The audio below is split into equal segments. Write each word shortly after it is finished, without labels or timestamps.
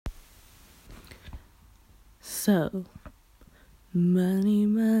So, money,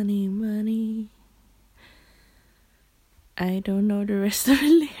 money, money. I don't know the rest of the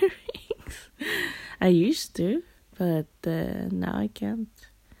lyrics. I used to, but now I can't.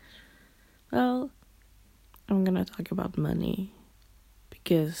 Well, I'm gonna talk about money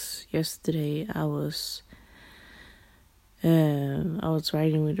because yesterday I was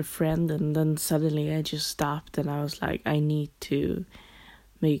riding with a friend, and then suddenly I just stopped and I was like, I need to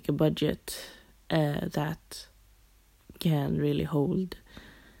make a budget that can really hold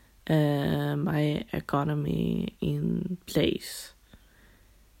my economy in place.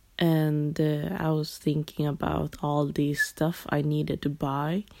 And I was thinking about all these stuff I needed to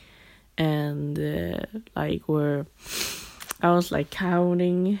buy, and I was like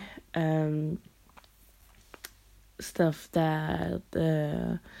counting stuff that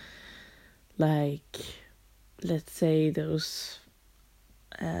like, let's say those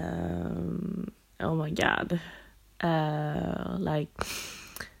oh my god, like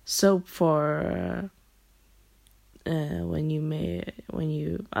soap for when you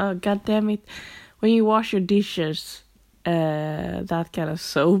wash your dishes, that kind of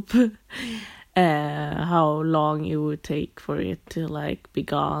soap, how long it would take for it to like be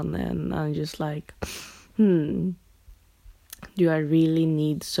gone. And I'm just like, do I really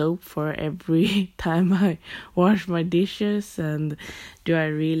need soap for every time I wash my dishes? And do I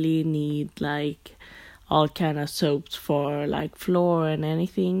really need like all kind of soaps for like floor and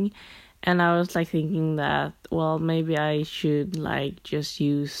anything? And I was like thinking that, well, maybe I should like just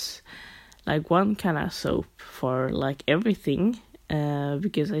use like one kind of soap for like everything,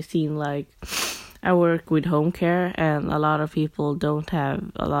 because I seen like I work with home care, and a lot of people don't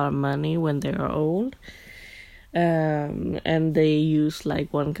have a lot of money when they are old. And they use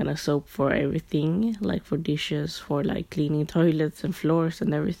like one kind of soap for everything, like for dishes, for like cleaning toilets and floors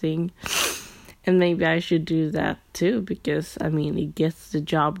and everything. And maybe I should do that too, because I mean it gets the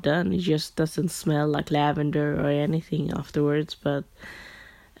job done. It just doesn't smell like lavender or anything afterwards, but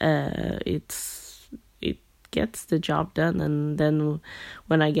it gets the job done. And then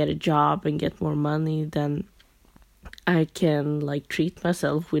when I get a job and get more money, then I can like treat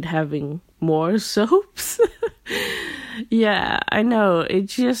myself with having more soaps. Yeah, I know.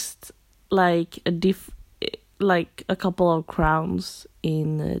 It's just like like a couple of crowns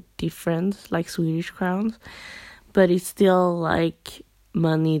in difference, like Swedish crowns, but it's still like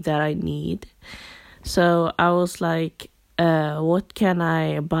money that I need. So I was like, what can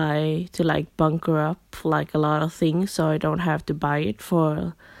I buy to like bunker up like a lot of things, so I don't have to buy it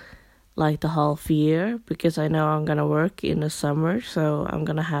for like the half year, because I know I'm gonna work in the summer, so I'm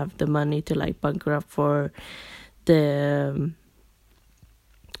gonna have the money to like bunker up for the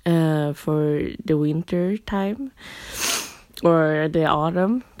winter time, or the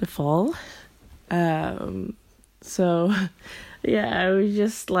autumn, the fall. So yeah, it was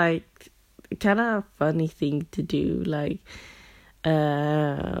just like kind of funny thing to do. Like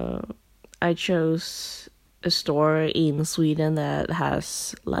I chose a store in Sweden that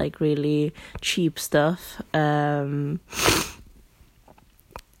has like really cheap stuff, and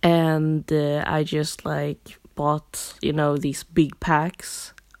I just like bought, these big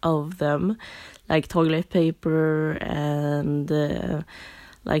packs of them, like toilet paper and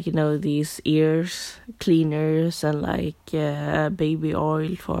like these ears cleaners, and like baby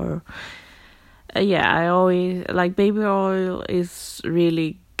oil for I always like baby oil is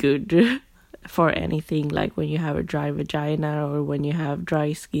really good for anything, like when you have a dry vagina or when you have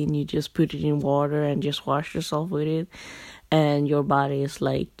dry skin, you just put it in water and just wash yourself with it, and your body is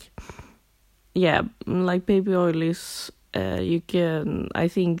like, like baby oil is I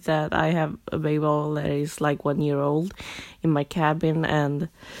think that I have a baby oil that is like 1 year old in my cabin, and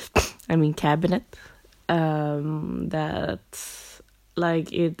cabinet, that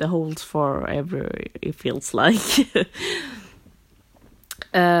like it holds forever, it feels like.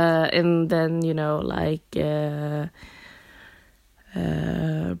 And then like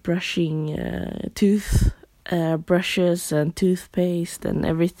brushing tooth brushes and toothpaste and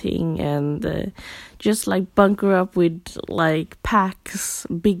everything, and just like bunker up with like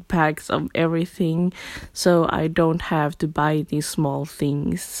big packs of everything, so I don't have to buy these small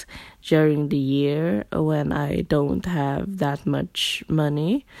things during the year when I don't have that much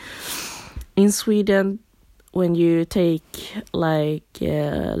money. In Sweden, when you take like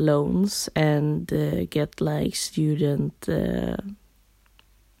loans and get like student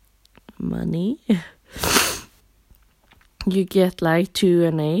money, you get like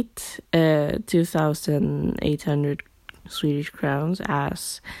 2,800 Swedish crowns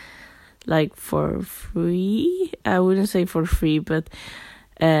as like for free. I wouldn't say for free, but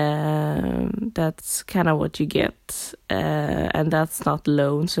That's kind of what you get. And that's not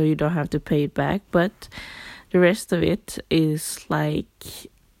loan, so you don't have to pay it back. But the rest of it is like,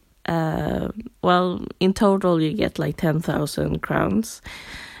 in total you get like 10,000 crowns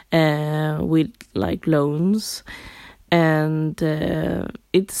with like loans. And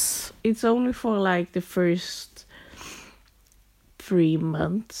it's only for like the first 3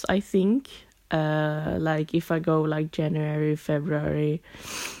 months, I think. Like if I go like January, February,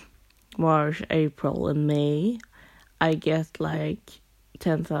 March, April, and May, I get like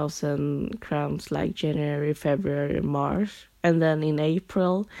 10,000 crowns like January, February, March. And then in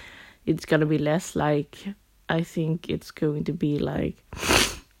April, it's gonna be less. Like I think it's going to be like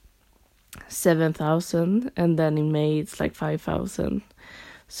 7,000, and then in May it's like 5,000.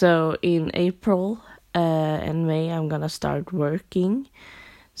 So in April and May I'm gonna start working,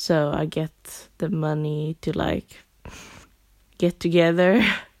 so I get the money to like get together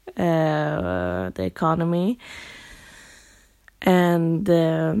the economy. And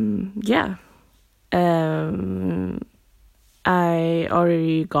I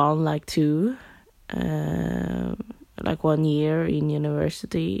already gone like 1 year in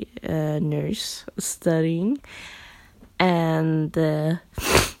university, nurse studying, and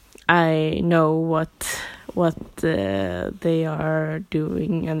I know what they are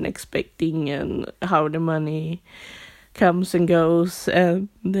doing and expecting, and how the money comes and goes, and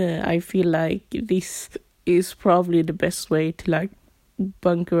I feel like this is probably the best way to like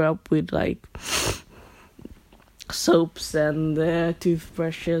bunker up with like soaps and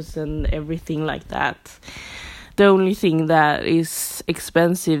toothbrushes and everything like that. The only thing that is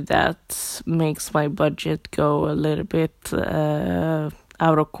expensive that makes my budget go a little bit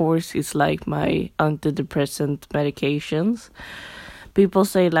out of course is like my antidepressant medications. People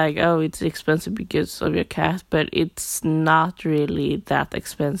say like, oh, it's expensive because of your cat, but it's not really that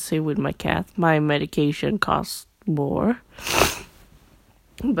expensive with my cat. My medication costs more.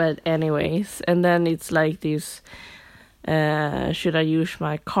 But anyways, and then it's like this, should I use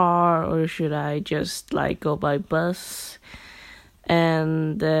my car or should I just like go by bus?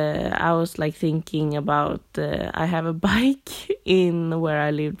 And I was like thinking about, I have a bike in where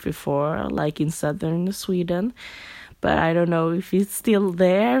I lived before, like in southern Sweden, but I don't know if it's still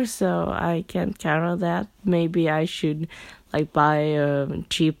there, so I can't count on that. Maybe I should like buy a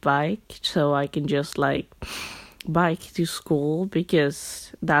cheap bike so I can just like bike to school,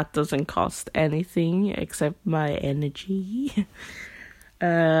 because that doesn't cost anything except my energy.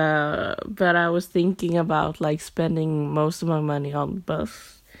 But I was thinking about like spending most of my money on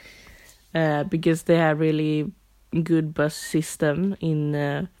bus, because they have really good bus system in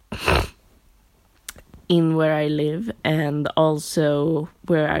where I live, and also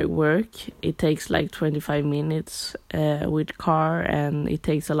where I work. It takes like 25 minutes with car, and it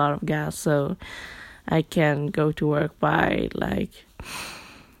takes a lot of gas, so I can go to work by like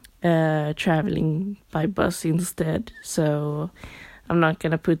traveling by bus instead. So I'm not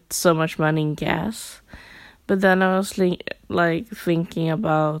gonna put so much money in gas. But then I was thinking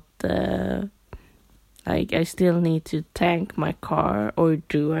about like I still need to tank my car, or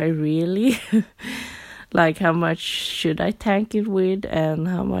do I really? Like how much should I tank it with, and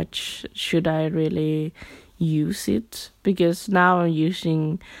how much should I really use it? Because now I'm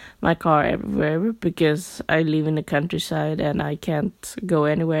using my car everywhere, because I live in the countryside and I can't go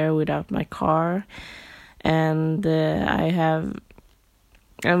anywhere without my car. And I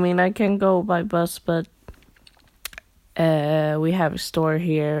can go by bus, but we have a store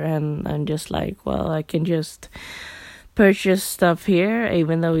here, and I'm just like, well, I can just purchase stuff here,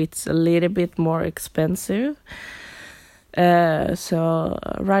 even though it's a little bit more expensive. So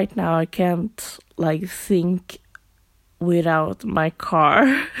right now I can't like think without my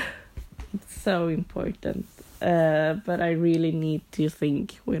car. It's so important. But I really need to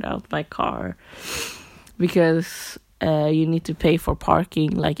think without my car, because you need to pay for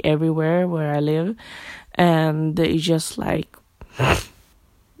parking like everywhere where I live, and it's just like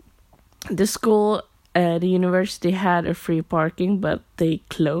the school. The university had a free parking, but they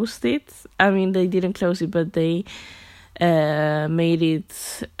closed it. I mean, they didn't close it, but they made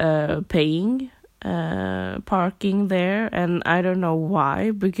it paying parking there. And I don't know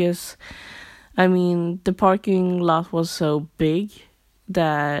why, because, I mean, the parking lot was so big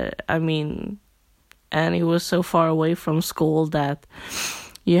that, and it was so far away from school that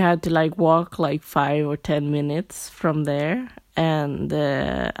you had to like walk like 5 or 10 minutes from there. And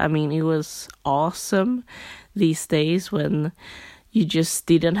it was awesome these days when you just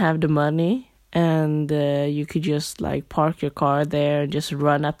didn't have the money, and you could just like park your car there and just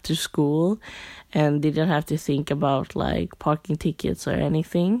run up to school, and didn't have to think about like parking tickets or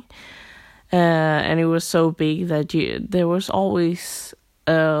anything. and it was so big that there was always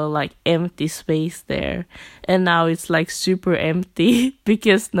like empty space there, and now it's like super empty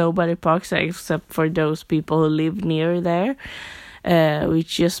because nobody parks there except for those people who live near there,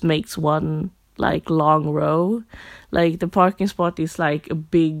 which just makes one like long row. Like the parking spot is like a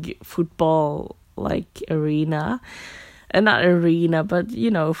big football like arena, and not arena, but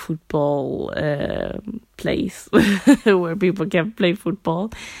football place where people can play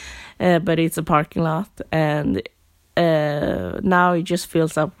football. But it's a parking lot, and now it just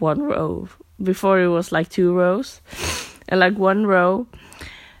fills up one row. Before it was like 2 rows, and like 1 row,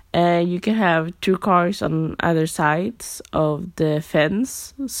 you can have 2 cars on either sides of the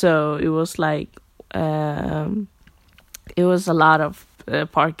fence. So it was like it was a lot of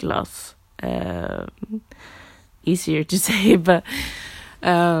parking lots. Easier to say, but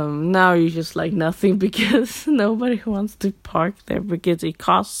now you just like nothing because nobody wants to park there because it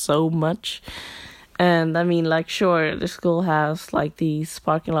costs so much. And I mean, like, sure, the school has like these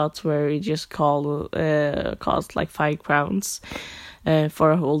parking lots where it just costs like 5 crowns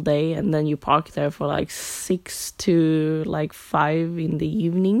for a whole day, and then you park there for like 6 to like 5 in the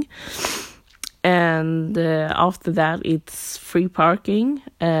evening, and after that it's free parking.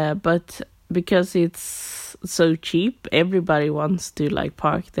 But because it's so cheap, everybody wants to like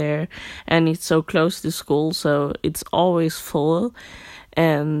park there, and it's so close to school, so it's always full.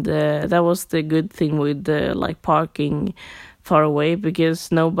 And that was the good thing with the like parking far away,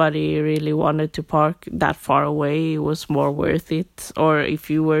 because nobody really wanted to park that far away. It was more worth it. Or if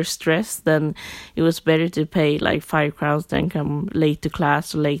you were stressed, then it was better to pay like 5 crowns than come late to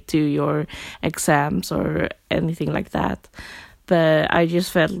class or late to your exams or anything like that. But I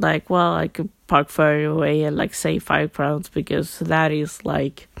just felt like, well, I could park further away and like save 5 crowns, because that is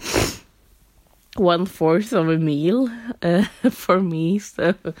like 1/4 of a meal for me.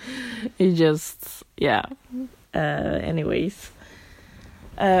 So it just, yeah. Anyways,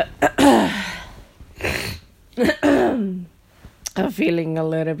 I'm feeling a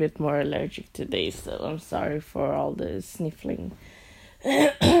little bit more allergic today, so I'm sorry for all the sniffling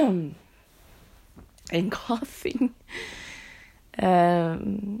and coughing.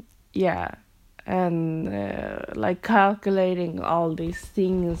 Yeah, and like calculating all these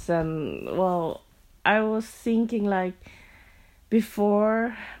things, and well, I was thinking like,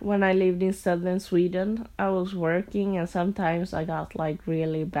 before, when I lived in southern Sweden, I was working, and sometimes I got like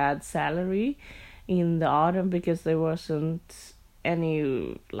really bad salary in the autumn because there wasn't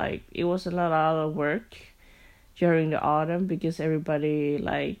any, like, it wasn't a lot of work during the autumn because everybody,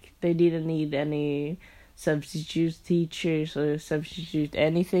 like, they didn't need any substitute teachers or substitute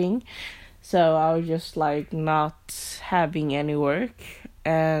anything. So I was just like not having any work,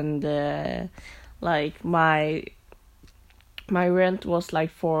 and like my rent was like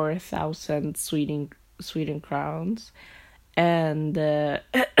 4,000 Sweden crowns, and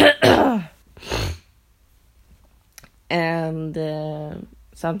and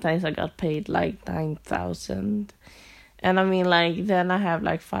sometimes I got paid like 9,000. And I mean, like, then I have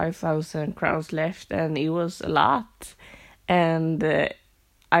like 5,000 crowns left, and it was a lot. And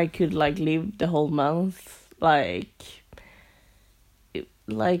I could like live the whole month. Like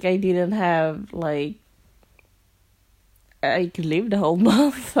I didn't have like, I could live the whole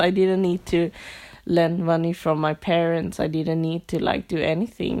month. I didn't need to lend money from my parents. I didn't need to like do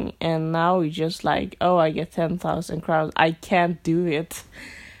anything. And now it's just like, oh, I get 10,000 crowns. I can't do it.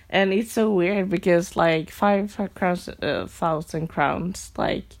 And it's so weird because like 5,000 crowns,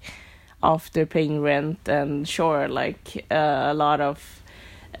 like, after paying rent, and sure, like a lot of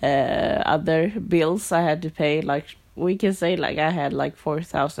other bills I had to pay, like we can say like I had like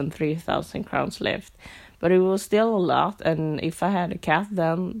 4,000, 3,000 crowns left, but it was still a lot. And if I had a cat,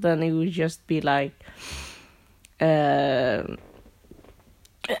 then it would just be like like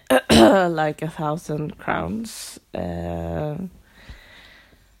 1,000 crowns.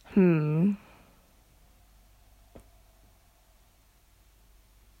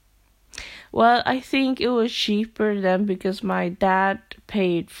 Well, I think it was cheaper then because my dad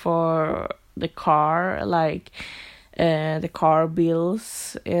paid for the car, like the car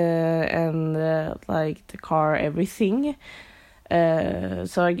bills, and like the car everything.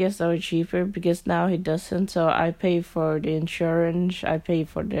 So I guess that was cheaper because now he doesn't. So I pay for the insurance, I pay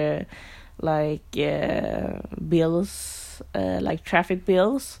for the like bills, like traffic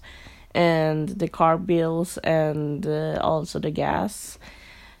bills, and the car bills, and also the gas.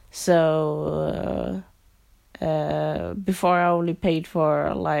 So before I only paid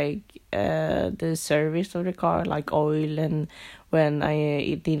for like the service of the car, like oil, and when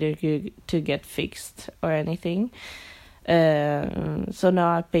it needed to get fixed or anything. So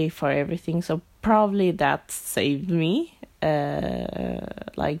now I pay for everything. So probably that saved me.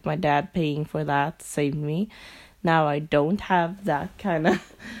 Like my dad paying for that saved me. Now I don't have that kind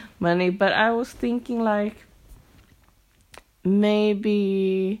of money. But I was thinking like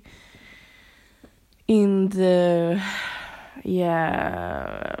maybe in the,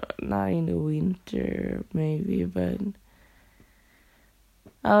 not in the winter maybe, but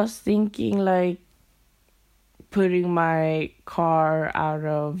I was thinking like putting my car out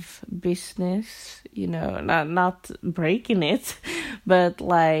of business, not breaking it, but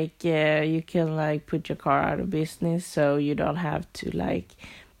like, you can like put your car out of business so you don't have to like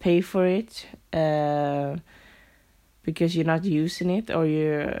pay for it, because you're not using it, or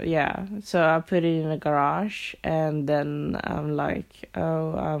so I put it in a garage, and then I'm like,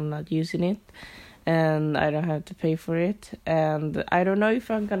 oh, I'm not using it, and I don't have to pay for it. And I don't know if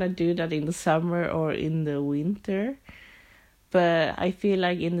I'm gonna do that in the summer or in the winter, but I feel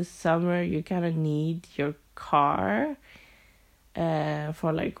like in the summer you kind of need your car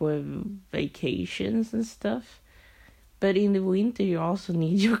for like with vacations and stuff, but in the winter you also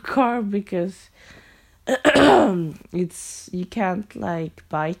need your car because you can't like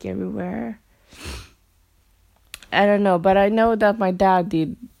bike everywhere. I don't know, but I know that my dad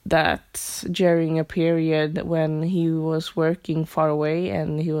did that during a period when he was working far away,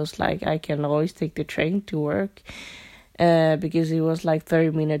 and he was like, I can always take the train to work, because it was like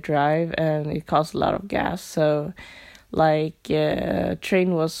 30-minute drive and it cost a lot of gas. So like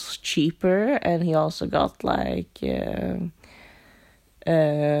train was cheaper, and he also got like it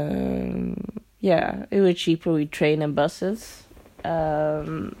was cheaper with train and buses.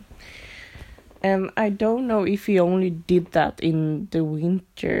 And I don't know if he only did that in the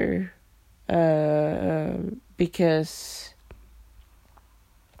winter, because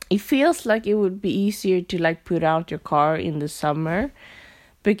it feels like it would be easier to like put out your car in the summer,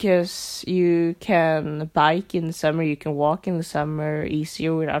 because you can bike in the summer, you can walk in the summer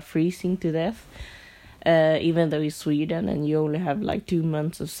easier without freezing to death. Even though it's Sweden and you only have like 2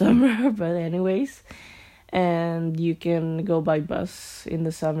 months of summer, but anyways. And you can go by bus in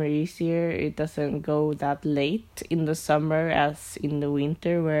the summer easier. It doesn't go that late in the summer as in the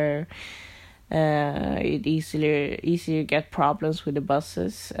winter, where it easier get problems with the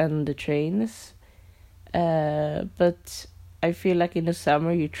buses and the trains. But I feel like in the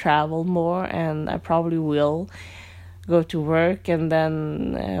summer you travel more, and I probably will go to work, and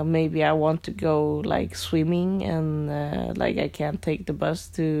then maybe I want to go like swimming, and like I can't take the bus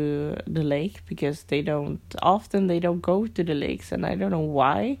to the lake because they don't go to the lakes, and I don't know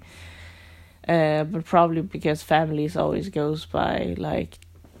why, but probably because families always goes by like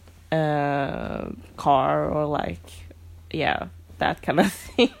car or like that kind of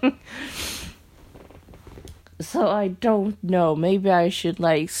thing. So I don't know, maybe I should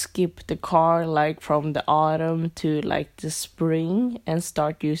like skip the car like from the autumn to like the spring and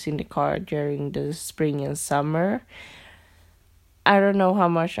start using the car during the spring and summer. I don't know how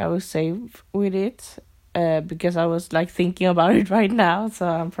much I will save with it, because I was like thinking about it right now, so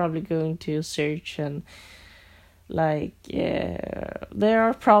I'm probably going to search, and like there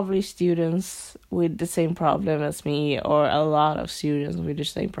are probably students with the same problem as me, or a lot of students with the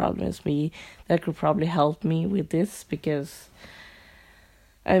same problem as me, that could probably help me with this, because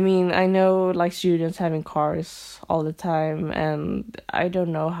I mean, I know like students having cars all the time, and I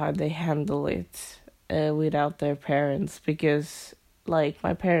don't know how they handle it without their parents, because like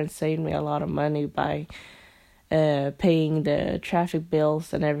my parents saved me a lot of money by paying the traffic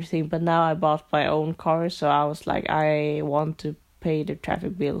bills and everything, but now I bought my own car, so I was like, I want to pay the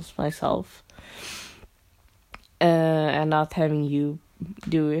traffic bills myself, and not having you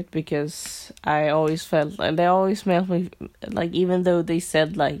do it, because I always felt like they always made me like, even though they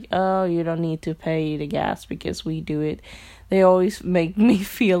said like, oh, you don't need to pay the gas because we do it, they always make me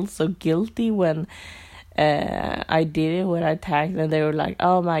feel so guilty when I did it, when I tanked, and they were like,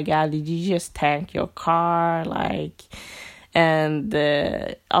 oh my god, did you just tank your car, like, and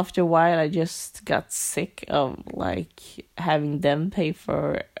after a while I just got sick of like having them pay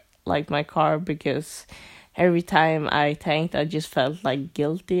for like my car, because every time I tanked I just felt like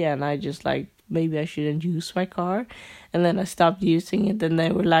guilty, and I just like, maybe I shouldn't use my car, and then I stopped using it, and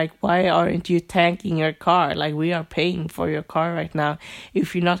they were like, why aren't you tanking your car, like we are paying for your car right now,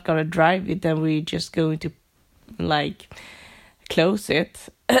 if you're not gonna drive it, then we're just going to like close it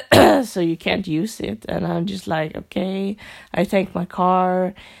so you can't use it. And I'm just like, okay, I tank my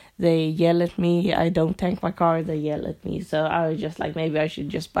car, they yell at me, I don't tank my car, they yell at me, so I was just like, maybe I should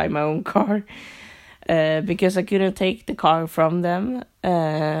just buy my own car. because I couldn't take the car from them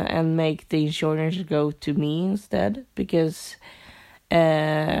and make the insurance go to me instead, because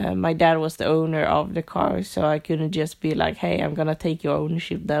my dad was the owner of the car, so I couldn't just be like, hey, I'm gonna take your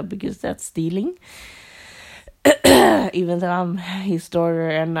ownership now, because that's stealing. Even though I'm his daughter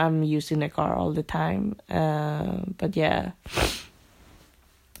and I'm using the car all the time. But yeah.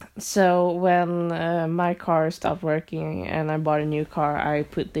 So when my car stopped working and I bought a new car, I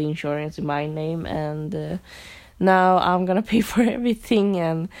put the insurance in my name, and now I'm gonna pay for everything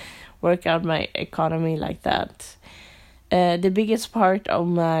and work out my economy like that. The biggest part of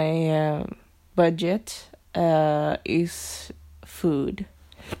my budget is food.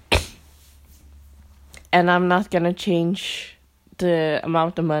 And I'm not gonna change the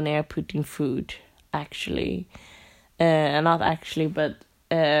amount of money I put in food, actually. Not actually, but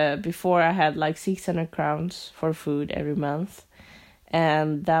before I had like 600 crowns for food every month.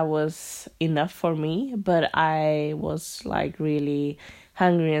 And that was enough for me, but I was like really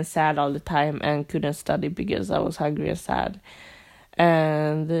hungry and sad all the time and couldn't study because I was hungry and sad.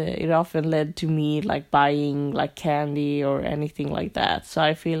 And it often led to me like buying like candy or anything like that. So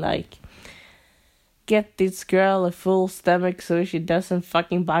I feel like, get this girl a full stomach so she doesn't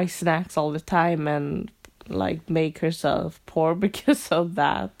fucking buy snacks all the time and like make herself poor because of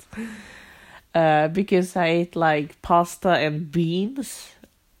that. Because I ate like pasta and beans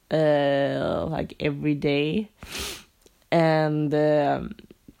like every day, and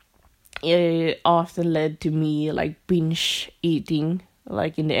it often led to me like binge eating.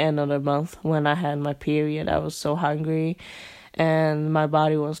 Like in the end of the month when I had my period, I was so hungry. And my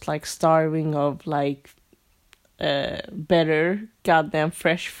body was like starving of like better goddamn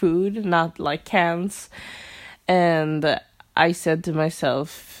fresh food, not like cans. And I said to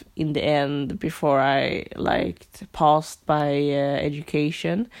myself in the end, before I like passed my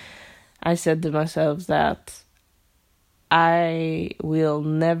education, I said to myself that I will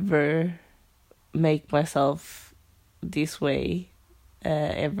never make myself this way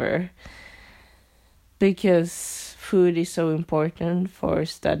ever, because food is so important for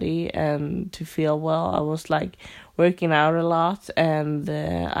study and to feel well. I was like working out a lot, and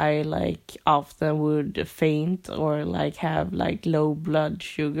I like often would faint or like have like low blood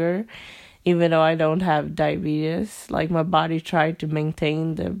sugar, even though I don't have diabetes. Like my body tried to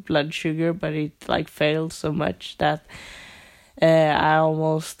maintain the blood sugar, but it like failed so much that I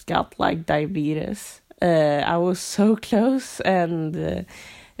almost got like diabetes. I was so close, and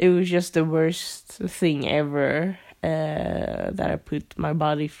it was just the worst thing ever that I put my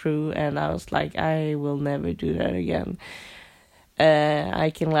body through, and I was like, I will never do that again.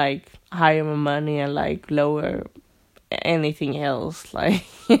 I can like hire my money and like lower anything else, like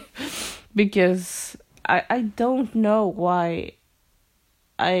because I don't know why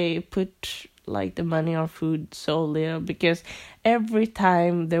I put like the money on food so little, because every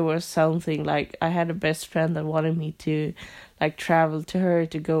time there was something, like I had a best friend that wanted me to like travel to her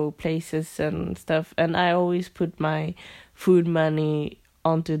to go places and stuff, and I always put my food money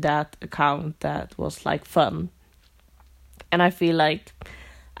onto that account that was like fun. And I feel like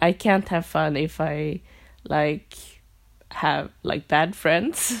I can't have fun if I like have like bad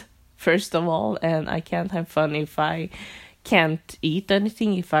friends first of all, and I can't have fun if I can't eat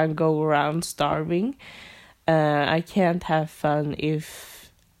anything, if I go around starving. I can't have fun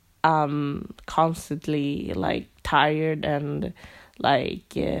if I'm constantly like tired and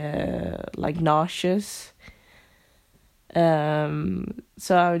like nauseous. So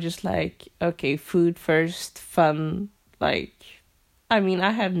I was just like, okay, food first, fun. Like, I mean,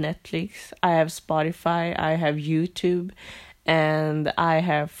 I have Netflix, I have Spotify, I have YouTube, and I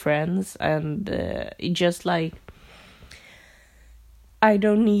have friends, and it just like, I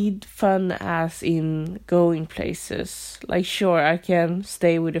don't need fun as in going places. Like, sure, I can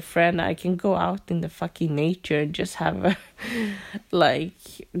stay with a friend. I can go out in the fucking nature and just have a,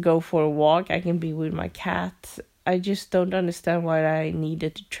 like, go for a walk. I can be with my cat. I just don't understand why I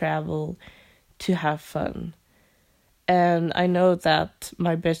needed to travel to have fun. And I know that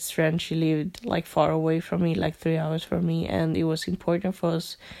my best friend, she lived, like, far away from me, like 3 hours from me. And it was important for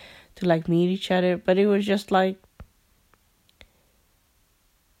us to, like, meet each other. But it was just, I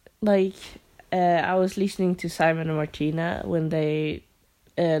was listening to Simon and Martina when they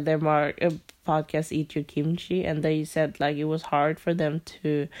their podcast Eat Your Kimchi, and they said like it was hard for them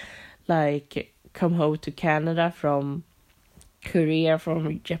to like come home to Canada from Korea,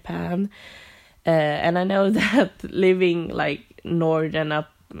 from Japan, and I know that living like north and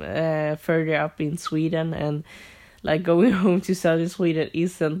up further up in Sweden and like going home to southern Sweden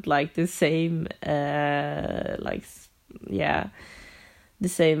isn't like the same the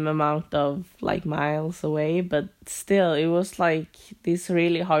same amount of like miles away, but still it was like this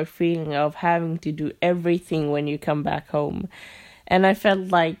really hard feeling of having to do everything when you come back home. And I felt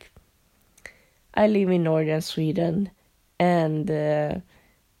like I live in northern Sweden, and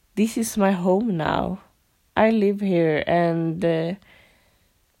this is my home now. I live here, and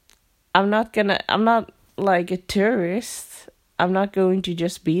I'm not like a tourist. I'm not going to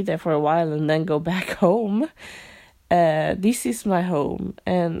just be there for a while and then go back home. This is my home,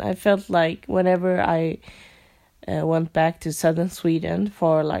 and I felt like whenever I went back to southern Sweden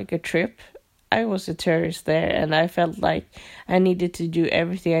for like a trip, I was a tourist there, and I felt like I needed to do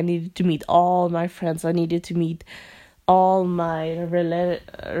everything. I needed to meet all my friends. I needed to meet all my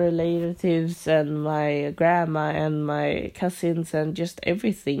relatives and my grandma and my cousins and just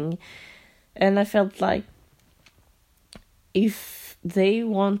everything. And I felt like if they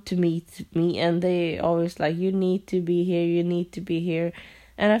want to meet me, and they always like, you need to be here, you need to be here.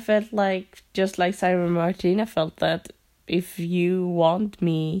 And I felt like, just like Simon Martin, I felt that if you want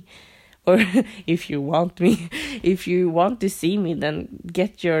me, or if you want to see me, then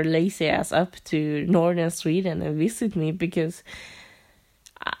get your lazy ass up to northern Sweden and visit me, because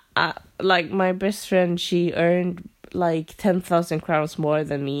I like my best friend, she earned like 10,000 crowns more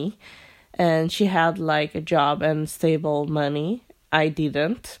than me, and she had like a job and stable money. I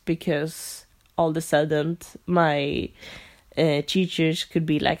didn't, because all of a sudden my teachers could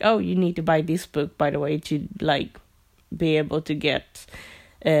be like, oh, you need to buy this book, by the way, to like be able to get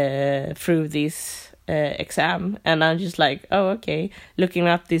through this exam. And I'm just like, oh, okay, looking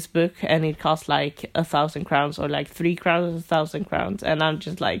up this book, and it costs like 1,000 crowns, or like 3 crowns, 1,000 crowns, and I'm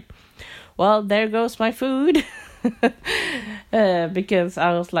just like, well, there goes my food. Because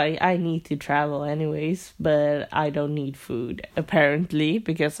I was like, I need to travel anyways, but I don't need food apparently,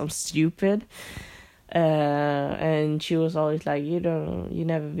 because I'm stupid. And she was always like, you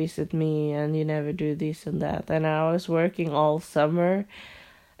never visit me, and you never do this and that. And I was working all summer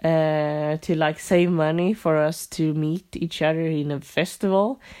to like save money for us to meet each other in a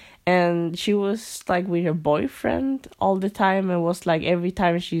festival. And she was like with her boyfriend all the time, and was like, every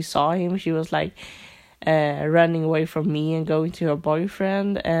time she saw him, she was like running away from me and going to her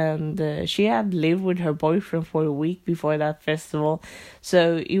boyfriend. And she had lived with her boyfriend for a week before that festival,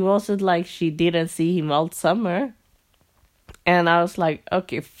 so it wasn't like she didn't see him all summer. And I was like,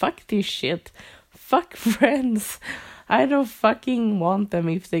 okay, fuck this shit, fuck friends. I don't fucking want them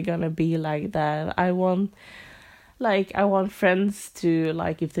if they're gonna be like that. I want friends to,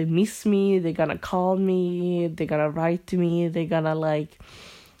 like, if they miss me, they're gonna call me, they're gonna write to me, they're gonna like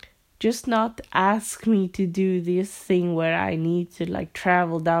just not ask me to do this thing where I need to like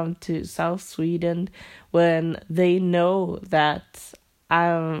travel down to South Sweden when they know that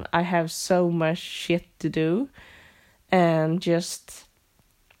I have so much shit to do, and just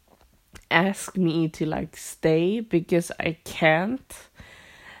ask me to like stay because I can't.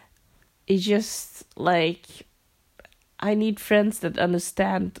 It's just like, I need friends that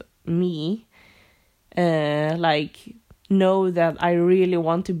understand me, like know that I really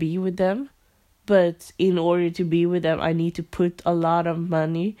want to be with them, but in order to be with them, I need to put a lot of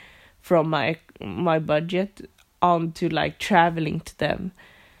money from my budget onto like traveling to them.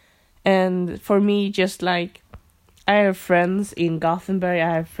 And for me, just like, I have friends in Gothenburg,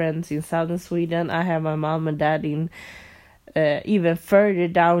 I have friends in southern Sweden, I have my mom and dad in even further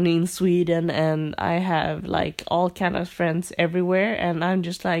down in Sweden, and I have like all kind of friends everywhere. And I'm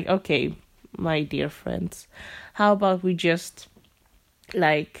just like, okay, my dear friends, how about we just,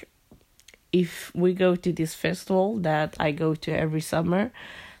 like, if we go to this festival that I go to every summer,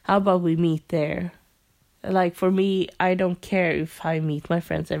 how about we meet there? Like, for me, I don't care if I meet my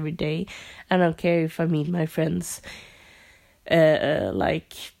friends every day. I don't care if I meet my friends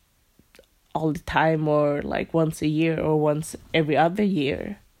like all the time, or like once a year, or once every other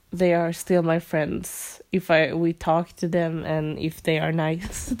year. They are still my friends if we talk to them, and if they are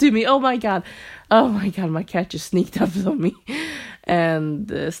nice to me. Oh my god, my cat just sneaked up on me.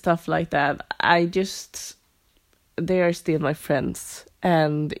 And stuff like that. They are still my friends,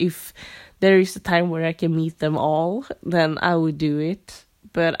 and if there is a time where I can meet them all, then I would do it.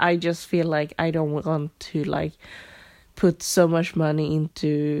 But I just feel like I don't want to like put so much money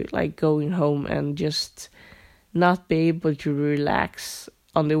into like going home and just not be able to relax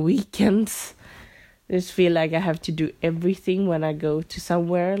on the weekends. I just feel like I have to do everything when I go to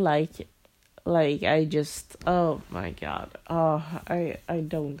somewhere. Like I just, oh my god, I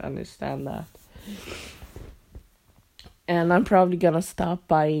don't understand that. And I'm probably gonna stop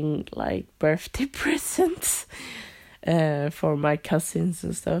buying like birthday presents for my cousins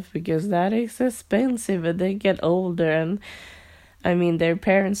and stuff, because that is expensive and they get older. And I mean, their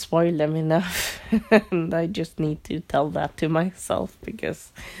parents spoil them enough. And I just need to tell that to myself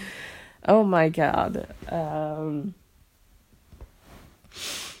because, oh my God.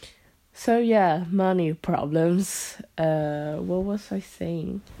 So yeah, money problems. What was I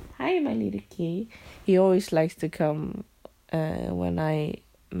saying? Hi, my little kitty. He always likes to come when I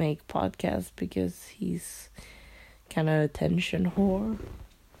make podcasts because he's kind of attention whore.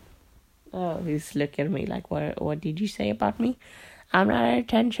 Oh, he's looking at me like, what did you say about me? I'm not an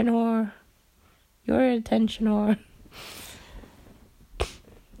attention whore. You're an attention whore.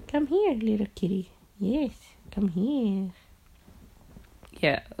 Come here, little kitty. Yes, come here.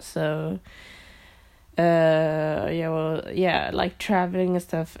 Yeah, so like traveling and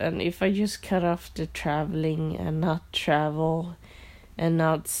stuff. And if I just cut off the traveling and not travel and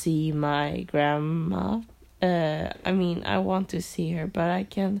not see my grandma, I mean, I want to see her, but I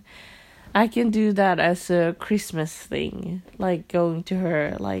can do that as a Christmas thing, like going to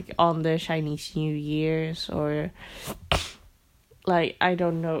her like on the Chinese New Year's, or like, I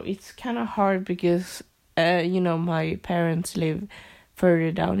don't know. It's kind of hard because my parents live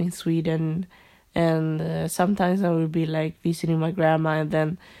further down in Sweden, and sometimes I would be like visiting my grandma and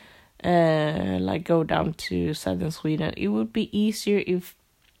then like go down to southern Sweden. It would be easier if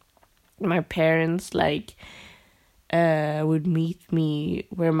my parents like would meet me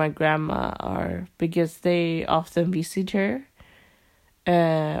where my grandma are, because they often visit her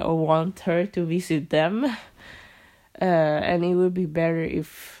or want her to visit them, and it would be better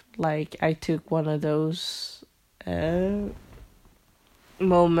if like I took one of those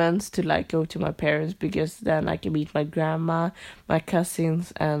moments to like go to my parents, because then I can meet my grandma, my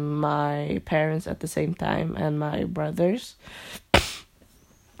cousins, and my parents at the same time, and my brothers,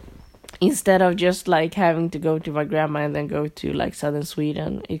 instead of just like having to go to my grandma and then go to like southern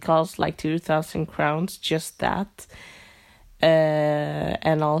Sweden. It costs like 2,000 crowns, just that,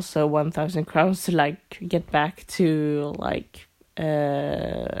 and also 1,000 crowns to like get back to like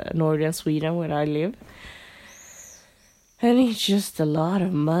northern Sweden where I live. And it's just a lot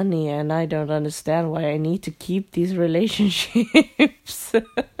of money, and I don't understand why I need to keep these relationships.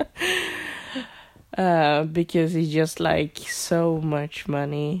 Because it's just like so much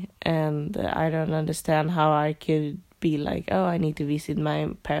money, and I don't understand how I could be like, oh, I need to visit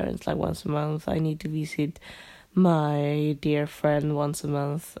my parents like once a month. I need to visit my dear friend once a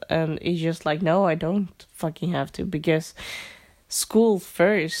month. And it's just like, no, I don't fucking have to, because school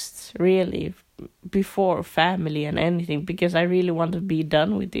first, really, before family and anything, because I really want to be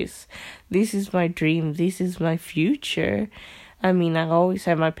done with this. This is my dream. This is my future. I mean, I always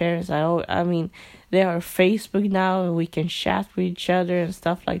have my parents. I mean, they are Facebook now, and we can chat with each other and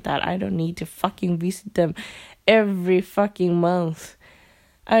stuff like that. I don't need to fucking visit them every fucking month.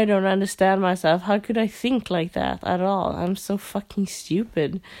 I don't understand myself. How could I think like that at all? I'm so fucking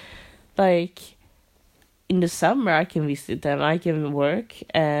stupid. Like, in the summer I can visit them. I can work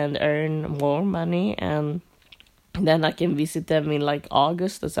and earn more money, and then I can visit them in like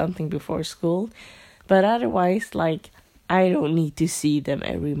August or something before school. But otherwise, like, I don't need to see them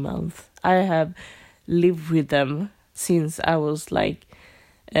every month. I have lived with them since I was like,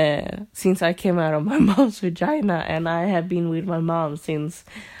 since I came out of my mom's vagina, and I have been with my mom since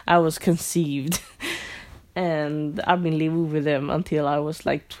I was conceived. And I've been living with them until I was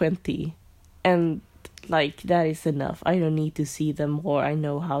like 20. And like, that is enough. I don't need to see them more. I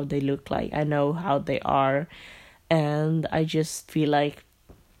know how they look like. I know how they are. And I just feel like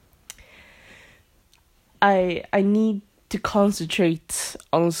I need to concentrate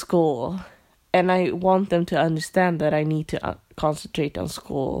on school. And I want them to understand that I need to concentrate on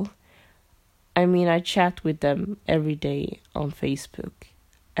school. I mean, I chat with them every day on Facebook.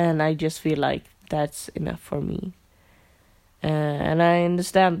 And I just feel like that's enough for me. And I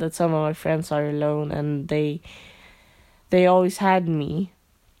understand that some of my friends are alone, and they always had me.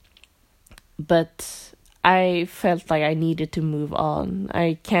 But I felt like I needed to move on.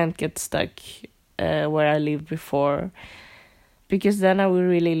 I can't get stuck where I lived before, because then I would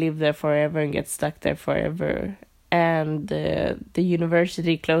really live there forever and get stuck there forever. And the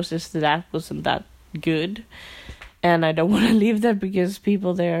university closest to that wasn't that good. And I don't want to live there because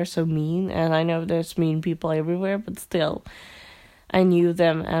people there are so mean. And I know there's mean people everywhere, but still, I knew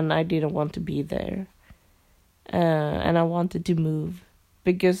them and I didn't want to be there. And I wanted to move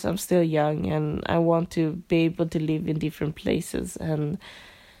because I'm still young and I want to be able to live in different places and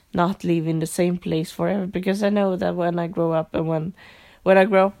not live in the same place forever. Because I know that when I grow up and when I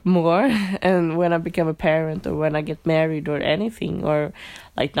grow up more and when I become a parent or when I get married or anything, or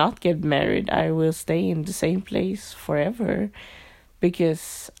like not get married, I will stay in the same place forever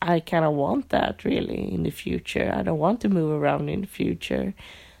because I kind of want that really in the future. I don't want to move around in the future.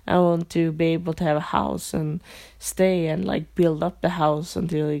 I want to be able to have a house and stay and like build up the house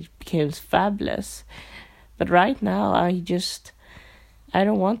until it becomes fabulous. But right now, I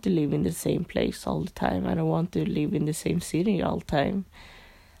don't want to live in the same place all the time. I don't want to live in the same city all the time.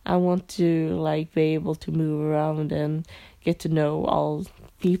 I want to like be able to move around and get to know all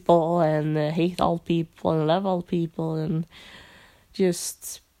people and hate all people and love all people and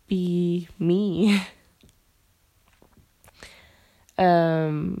just be me.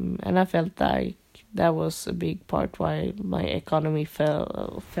 And I felt like that was a big part why my economy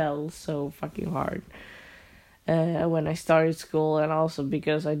fell so fucking hard when I started school, and also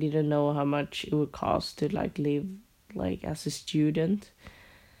because I didn't know how much it would cost to like live like as a student.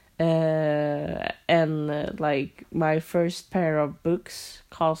 And like my first pair of books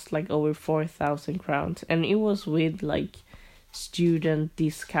cost like over 4,000 crowns, and it was with like student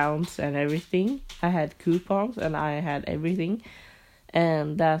discounts and everything. I had coupons and I had everything,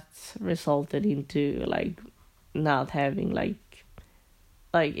 and that resulted into like not having like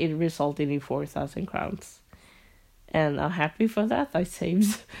it resulted in 4,000 crowns, and I'm happy for that. I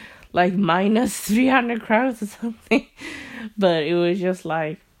saved like minus 300 crowns or something, but it was just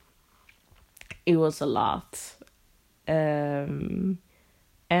like it was a lot. And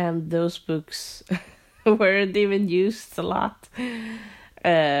those books weren't even used a lot.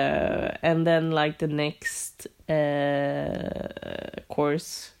 And then like the next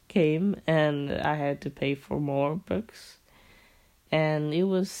course came and I had to pay for more books. And it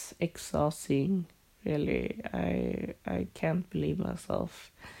was exhausting, really. I can't believe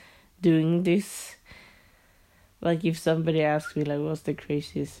myself doing this. Like, if somebody asks me, like, what's the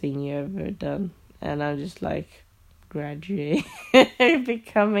craziest thing you ever done? And I'm just like, graduate,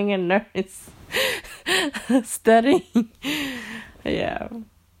 becoming a nurse, studying. Yeah.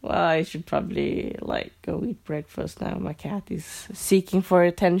 Well, I should probably, like, go eat breakfast now. My cat is seeking for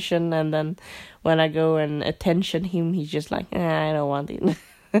attention. And then when I go and attention him, he's just like, I don't want it.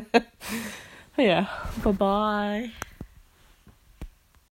 Yeah. Bye-bye.